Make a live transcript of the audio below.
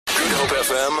Hope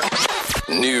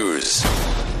FM News.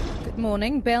 Good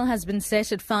morning. Bail has been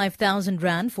set at 5,000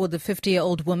 rand for the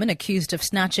 50-year-old woman accused of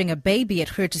snatching a baby at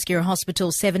Groote Schuur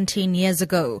Hospital 17 years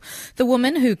ago. The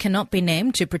woman, who cannot be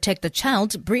named to protect the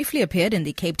child, briefly appeared in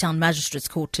the Cape Town Magistrates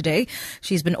Court today.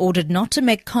 She's been ordered not to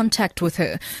make contact with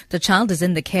her. The child is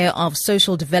in the care of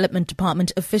Social Development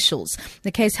Department officials.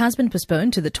 The case has been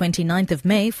postponed to the 29th of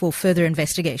May for further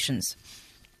investigations.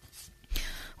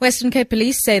 Western Cape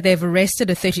Police say they've arrested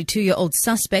a 32-year-old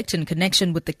suspect in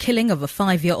connection with the killing of a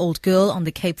 5-year-old girl on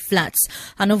the Cape Flats.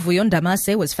 Anovuyo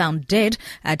Ndamase was found dead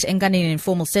at Enganeni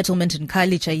Informal Settlement in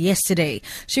Khayelitsha yesterday.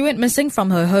 She went missing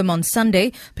from her home on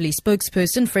Sunday. Police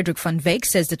spokesperson Frederick van Wyk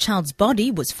says the child's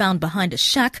body was found behind a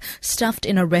shack stuffed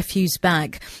in a refuse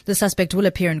bag. The suspect will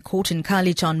appear in court in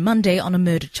Khayelitsha on Monday on a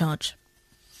murder charge.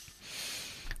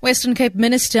 Western Cape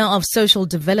Minister of Social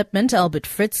Development Albert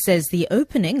Fritz says the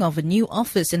opening of a new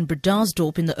office in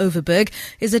Bredasdorp in the Overberg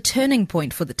is a turning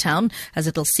point for the town, as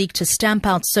it'll seek to stamp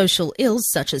out social ills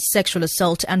such as sexual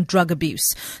assault and drug abuse.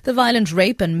 The violent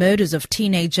rape and murders of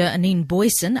teenager Anine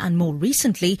Boyson and more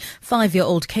recently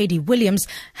 5-year-old Katie Williams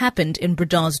happened in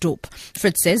Bredasdorp.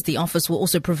 Fritz says the office will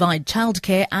also provide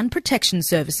childcare and protection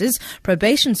services,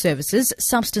 probation services,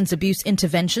 substance abuse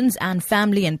interventions and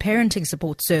family and parenting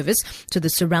support service to the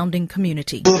surrounding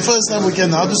community. For the first time we can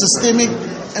now do systemic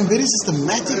and very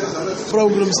systematic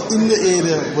programs in the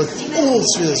area with all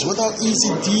spheres, with our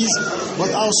ECTs,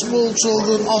 with our small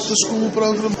children after school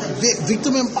program.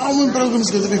 Victim empowerment program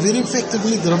is going to be very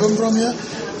effectively driven from here.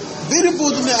 Very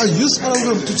importantly, our youth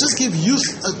program, to just give youth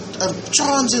a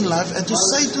chance in life and to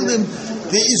say to them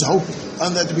there is hope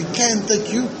and that we can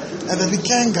take you and that we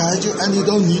can guide you and you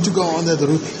don't need to go on that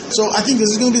route. So I think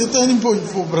this is going to be the turning point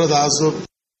for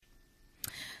Bredasdorp.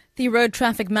 The Road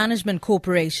Traffic Management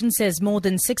Corporation says more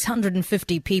than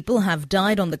 650 people have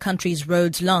died on the country's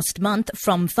roads last month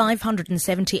from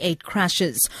 578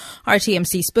 crashes.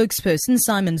 RTMC spokesperson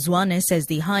Simon Zwane says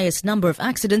the highest number of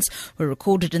accidents were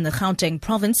recorded in the Gauteng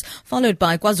province, followed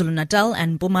by KwaZulu-Natal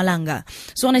and Mpumalanga.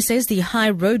 Zwane says the high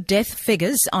road death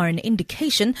figures are an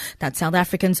indication that South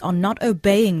Africans are not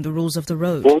obeying the rules of the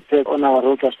road. Road deaths on our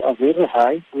roads are very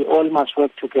high. We all must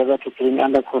work together to bring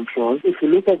under control. If you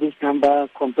look at this number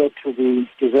compared to the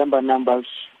December numbers,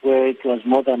 where it was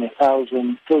more than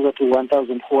 1,000, closer to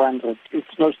 1,400, it's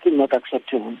still not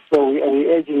acceptable. So we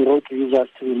are urging road users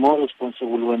to be more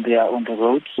responsible when they are on the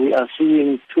roads. We are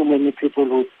seeing too many people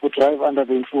who drive under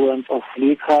the influence of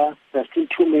liquor. There are still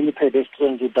too many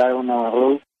pedestrians who die on our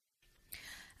roads.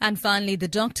 And finally, the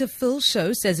Dr. Phil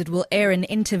show says it will air an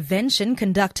intervention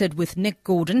conducted with Nick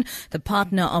Gordon, the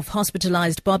partner of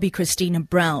hospitalized Bobby Christina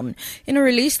Brown. In a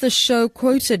release, the show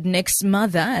quoted Nick's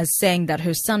mother as saying that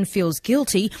her son feels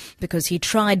guilty because he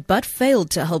tried but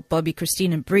failed to help Bobby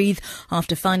Christina breathe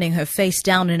after finding her face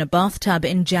down in a bathtub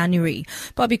in January.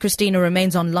 Bobby Christina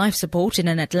remains on life support in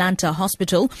an Atlanta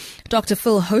hospital. Dr.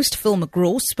 Phil host Phil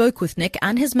McGraw spoke with Nick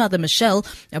and his mother Michelle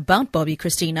about Bobby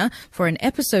Christina for an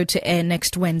episode to air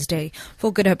next Wednesday.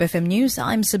 For Good Hope FM News,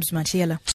 I'm Sibs Matiela.